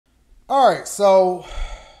All right, so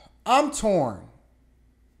I'm torn.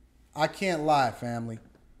 I can't lie, family.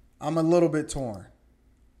 I'm a little bit torn.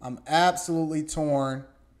 I'm absolutely torn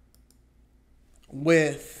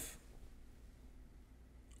with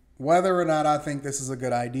whether or not I think this is a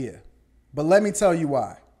good idea. But let me tell you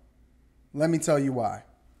why. Let me tell you why.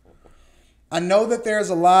 I know that there's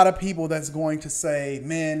a lot of people that's going to say,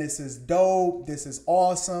 man, this is dope. This is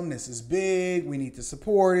awesome. This is big. We need to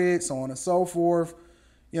support it, so on and so forth.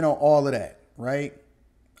 You know, all of that, right?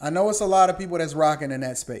 I know it's a lot of people that's rocking in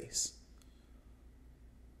that space.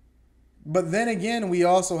 But then again, we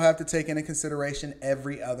also have to take into consideration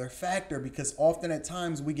every other factor, because often at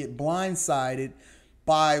times we get blindsided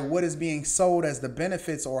by what is being sold as the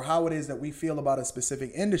benefits or how it is that we feel about a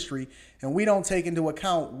specific industry. And we don't take into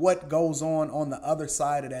account what goes on the other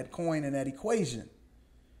side of that coin and that equation.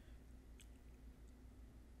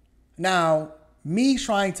 Now, me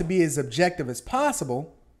trying to be as objective as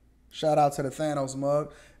possible, shout out to the Thanos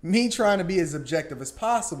mug, me trying to be as objective as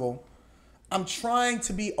possible, I'm trying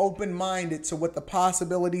to be open-minded to what the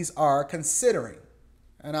possibilities are considering.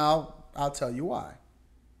 And I'll tell you why.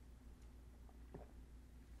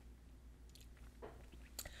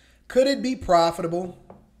 Could it be profitable?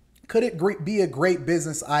 Could it be a great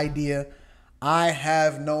business idea? I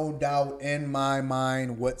have no doubt in my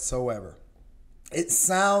mind whatsoever. It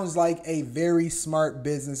sounds like a very smart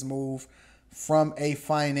business move from a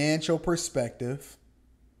financial perspective.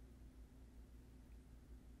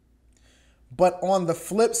 But on the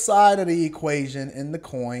flip side of the equation in the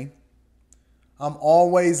coin, I'm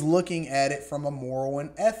always looking at it from a moral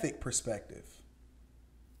and ethic perspective.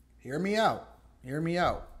 Hear me out. Hear me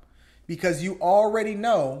out. Because you already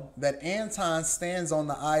know that Anton stands on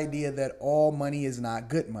the idea that all money is not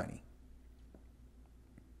good money.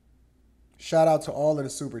 Shout out to all of the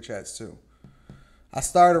super chats too. I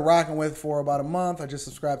started rocking with for about a month. I just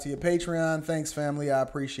subscribed to your Patreon. Thanks, family. I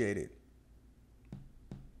appreciate it.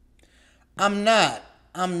 I'm not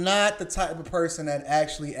the type of person that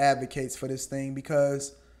actually advocates for this thing,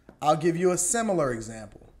 because I'll give you a similar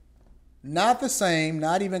example. Not the same,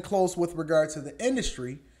 not even close with regard to the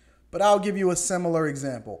industry, but I'll give you a similar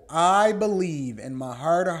example. I believe in my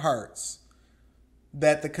heart of hearts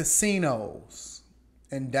that the casinos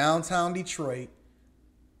in downtown Detroit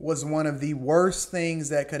was one of the worst things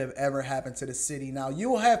that could have ever happened to the city. Now, you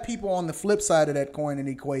will have people on the flip side of that coin and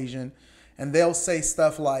equation, and they'll say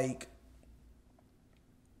stuff like,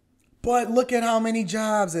 but look at how many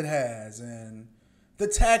jobs it has, and the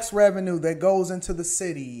tax revenue that goes into the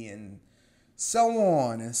city, and so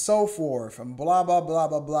on and so forth, and blah, blah, blah,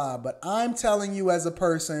 blah, blah. But I'm telling you, as a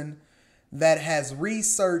person that has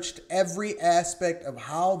researched every aspect of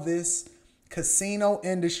how this casino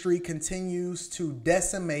industry continues to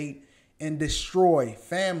decimate and destroy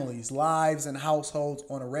families, lives, and households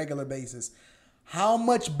on a regular basis, how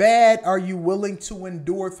much bad are you willing to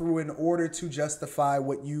endure through in order to justify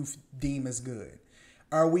what you deem as good?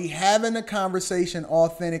 Are we having a conversation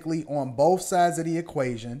authentically on both sides of the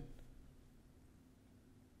equation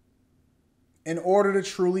in order to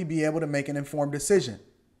truly be able to make an informed decision?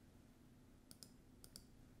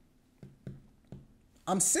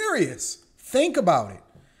 I'm serious. Think about it.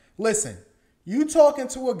 Listen, you talking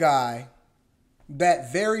to a guy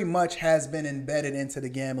that very much has been embedded into the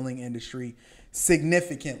gambling industry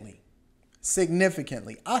significantly.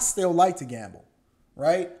 I still like to gamble,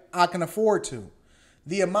 right? I can afford to.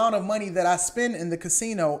 The amount of money that I spend in the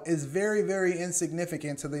casino is very, very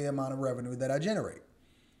insignificant to the amount of revenue that I generate.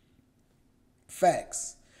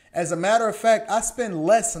 Facts. As a matter of fact, I spend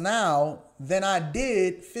less now than I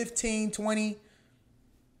did 15, 20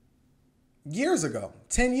 years ago,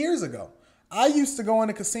 10 years ago. I used to go in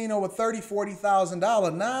the casino with $30,000,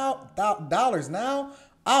 $40,000 now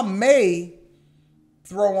I may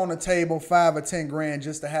throw on the table 5 or 10 grand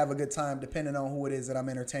just to have a good time, depending on who it is that I'm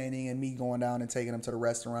entertaining and me going down and taking them to the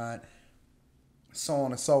restaurant, so on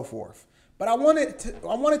and so forth. But I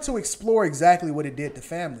wanted to explore exactly what it did to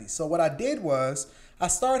families. So what I did was I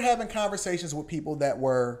started having conversations with people that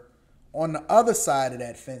were on the other side of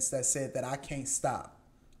that fence that said that I can't stop.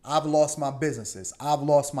 I've lost my businesses. I've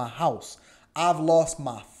lost my house. I've lost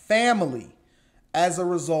my family as a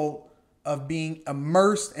result of being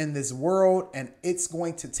immersed in this world, and it's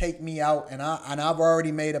going to take me out, and I've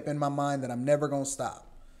already made up in my mind that I'm never going to stop.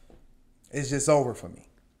 It's just over for me.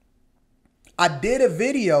 I did a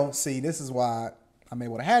video. See, this is why I'm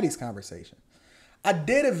able to have these conversations. I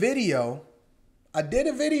did a video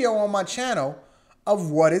on my channel of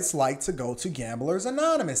what it's like to go to Gamblers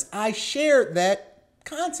Anonymous. I shared that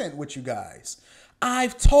content with you guys.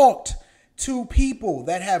 I've talked to people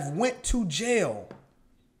that have went to jail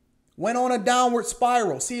went on a downward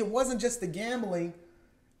spiral. See, it wasn't just the gambling.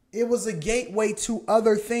 It was a gateway to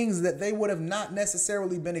other things that they would have not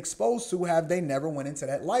necessarily been exposed to had they never went into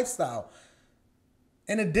that lifestyle.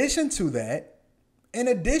 In addition to that,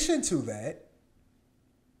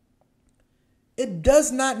 it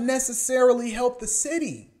does not necessarily help the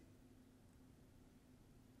city.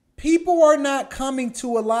 People are not coming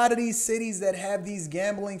to a lot of these cities that have these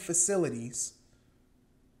gambling facilities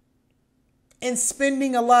and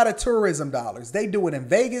spending a lot of tourism dollars. They do it in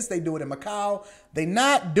Vegas. They do it in Macau. They're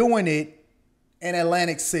not doing it in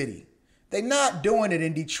Atlantic City. They're not doing it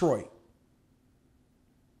in Detroit.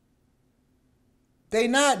 They're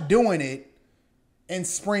not doing it in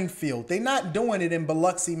Springfield. They're not doing it in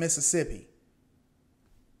Biloxi, Mississippi.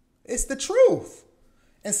 It's the truth.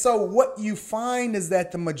 And so what you find is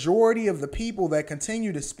that the majority of the people that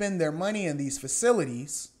continue to spend their money in these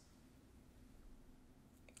facilities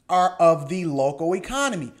are of the local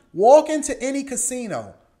economy. Walk into any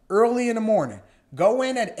casino early in the morning. Go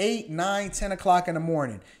in at 8, 9, 10 o'clock in the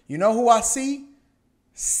morning. You know who I see?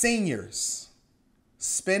 Seniors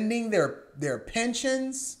spending their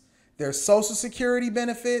pensions, their Social Security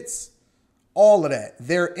benefits, all of that.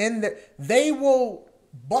 They're in there. They will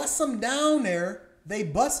bust them down there. They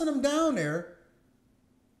busting them down there,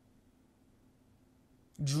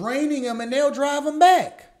 draining them, and they'll drive them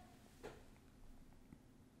back.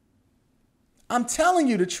 I'm telling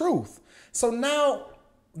you the truth. So now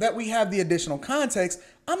that we have the additional context,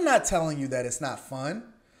 I'm not telling you that it's not fun.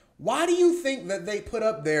 Why do you think that they put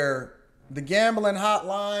up the gambling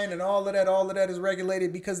hotline and all of that is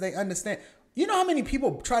regulated? Because they understand. You know how many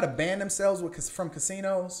people try to ban themselves from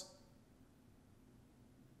casinos?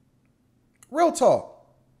 Real talk.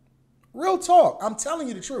 Real talk. I'm telling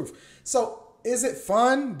you the truth. So is it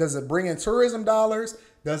fun? Does it bring in tourism dollars?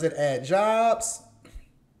 Does it add jobs?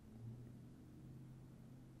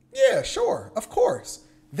 Yeah, sure. Of course.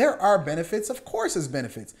 There are benefits. Of course there's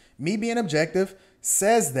benefits. Me being objective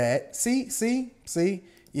says that. See?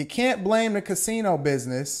 You can't blame the casino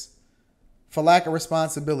business for lack of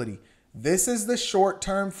responsibility. This is the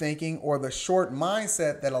short-term thinking or the short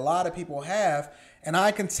mindset that a lot of people have. And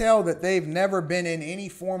I can tell that they've never been in any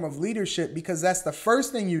form of leadership, because that's the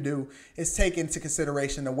first thing you do is take into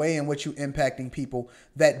consideration the way in which you're impacting people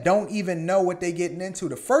that don't even know what they're getting into.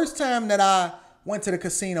 The first time that I went to the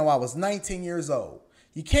casino, I was 19 years old.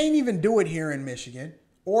 You can't even do it here in Michigan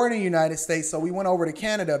or in the United States. So we went over to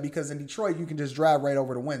Canada because in Detroit, you can just drive right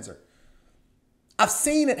over to Windsor. I've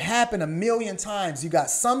seen it happen a million times. You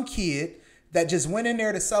got some kid that just went in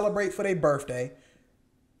there to celebrate for their birthday.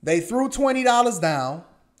 They threw $20 down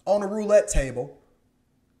on a roulette table.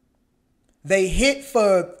 They hit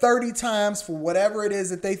for 30 times for whatever it is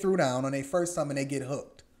that they threw down on their first time, and they get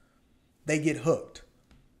hooked. They get hooked.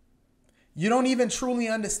 You don't even truly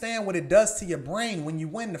understand what it does to your brain when you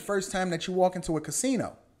win the first time that you walk into a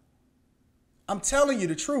casino. I'm telling you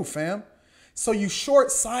the truth, fam. So you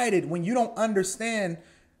short-sighted when you don't understand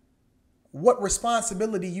what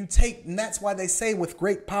responsibility you take. And that's why they say with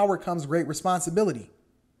great power comes great responsibility.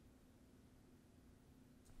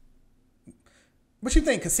 What you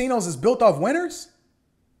think, casinos is built off winners?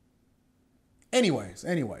 Anyways,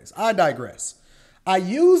 I digress. I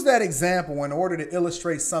use that example in order to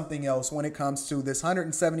illustrate something else when it comes to this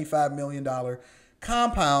 $175 million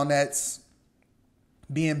compound that's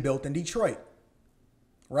being built in Detroit,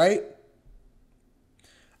 right?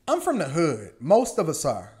 I'm from the hood. Most of us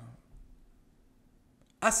are.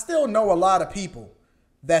 I still know a lot of people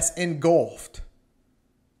that's engulfed.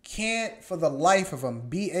 Can't for the life of them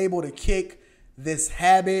be able to kick this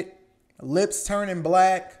habit, lips turning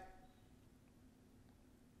black.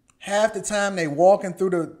 Half the time they walking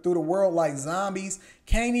through the world like zombies,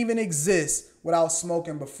 can't even exist without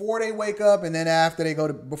smoking before they wake up and then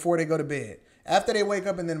before they go to bed. After they wake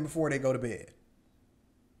up and then before they go to bed.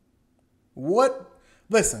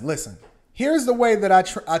 Listen. Here's the way that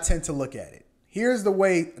I tend to look at it.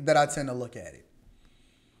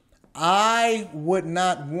 I would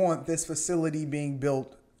not want this facility being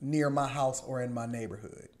built near my house or in my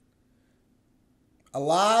neighborhood. A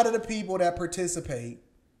lot of the people that participate,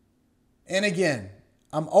 and again,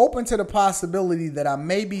 I'm open to the possibility that I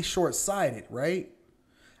may be short-sighted, right?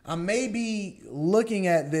 I may be looking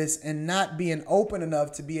at this and not being open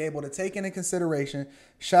enough to be able to take into consideration.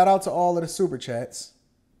 Shout out to all of the super chats.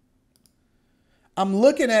 I'm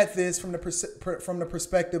looking at this from the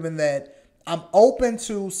perspective in that I'm open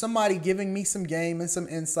to somebody giving me some game and some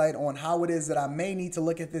insight on how it is that I may need to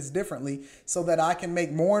look at this differently so that I can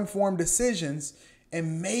make more informed decisions.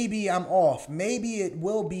 And maybe I'm off. Maybe it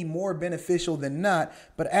will be more beneficial than not.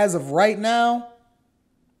 But as of right now,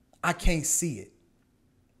 I can't see it.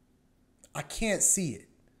 I can't see it.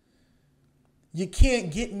 You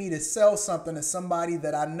can't get me to sell something to somebody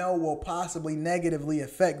that I know will possibly negatively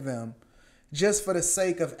affect them just for the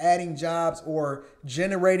sake of adding jobs or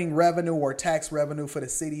generating revenue or tax revenue for the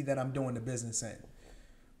city that I'm doing the business in.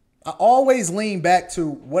 I always lean back to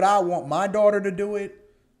what I want my daughter to do it,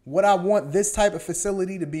 what I want this type of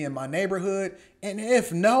facility to be in my neighborhood. And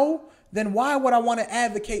if no, then why would I want to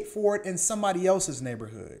advocate for it in somebody else's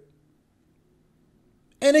neighborhood?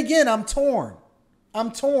 And again, I'm torn.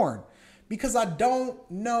 Because I don't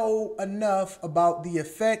know enough about the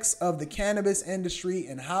effects of the cannabis industry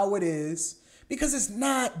and how it is. Because it's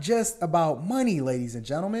not just about money, ladies and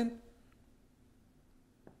gentlemen.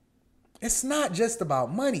 It's not just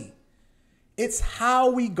about money. It's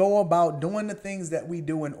how we go about doing the things that we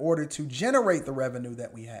do in order to generate the revenue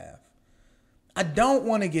that we have. I don't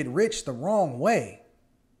want to get rich the wrong way.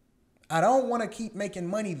 I don't want to keep making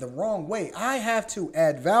money the wrong way. I have to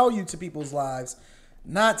add value to people's lives,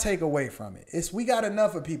 not take away from it. We got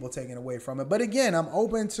enough of people taking away from it. But again, I'm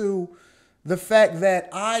open to the fact that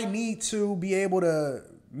I need to be able to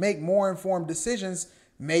make more informed decisions,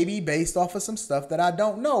 maybe based off of some stuff that I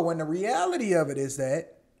don't know. And the reality of it is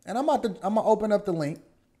that, and I'm gonna open up the link.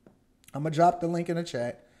 I'm gonna drop the link in the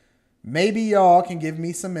chat. Maybe y'all can give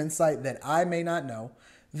me some insight that I may not know.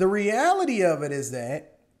 The reality of it is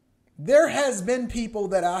that there has been people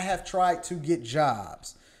that I have tried to get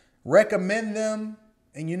jobs, recommend them,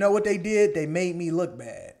 and you know what they did? They made me look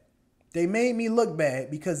bad. They made me look bad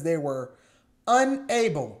because they were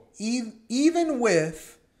unable, even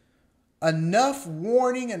with enough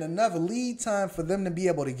warning and enough lead time for them to be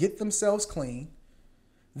able to get themselves clean,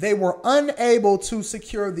 they were unable to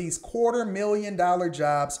secure these $250,000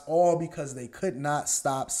 jobs, all because they could not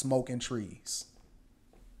stop smoking trees.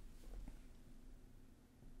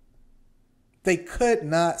 They could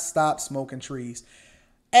not stop smoking trees.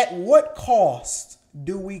 At what cost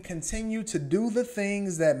do we continue to do the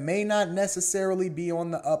things that may not necessarily be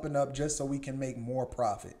on the up and up just so we can make more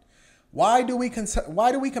profit? Why do we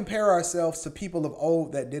compare ourselves to people of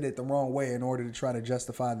old that did it the wrong way in order to try to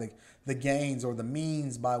justify the gains or the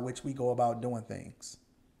means by which we go about doing things?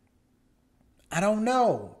 I don't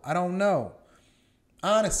know.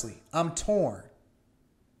 Honestly, I'm torn.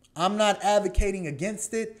 I'm not advocating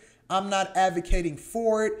against it. I'm not advocating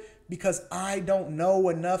for it because I don't know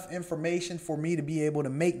enough information for me to be able to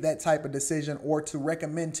make that type of decision or to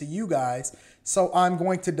recommend to you guys. So I'm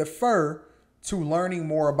going to defer to learning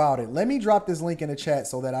more about it. Let me drop this link in the chat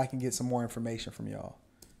so that I can get some more information from y'all.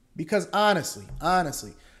 Because honestly,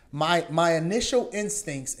 my initial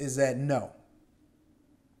instincts is that no.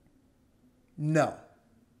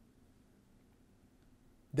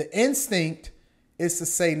 The instinct is to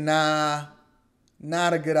say, nah,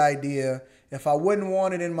 not a good idea. If I wouldn't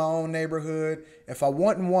want it in my own neighborhood, if I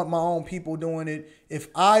wouldn't want my own people doing it, if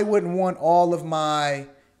I wouldn't want all of my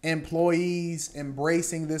employees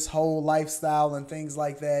embracing this whole lifestyle and things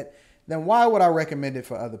like that, then why would I recommend it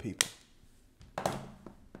for other people?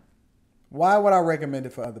 Why would I recommend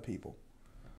it for other people?